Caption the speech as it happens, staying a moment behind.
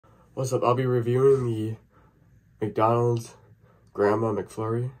What's up? I'll be reviewing the McDonald's Grandma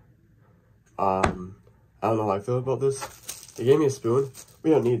McFlurry. I don't know how I feel about this. They gave me a spoon.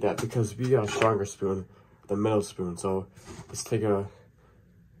 We don't need that because we got a stronger spoon, the middle spoon. So let's take a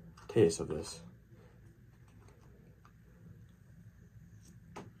taste of this.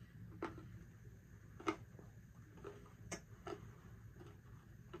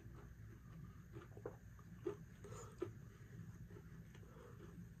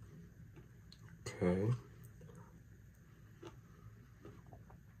 Okay.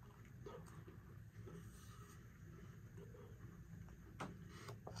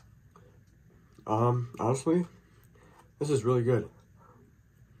 Honestly, this is really good.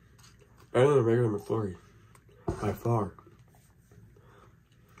 Better than a regular McFlurry, by far.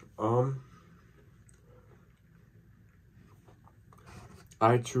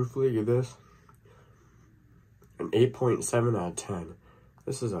 I truthfully give this an 8.7 out of 10.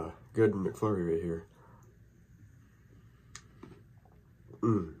 This is a good McFlurry right here.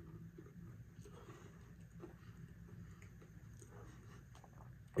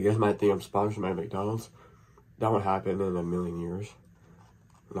 You guys might think I'm sponsored by McDonald's. That would happen in a million years.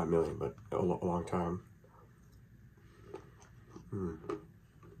 Not a million, but a long time.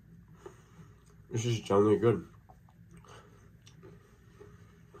 This is generally good.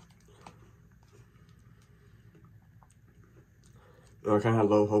 You know, I kind of had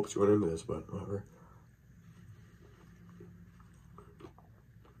low hopes going into this, but whatever.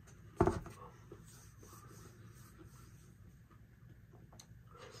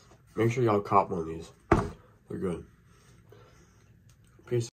 Make sure y'all cop one of these. They're good.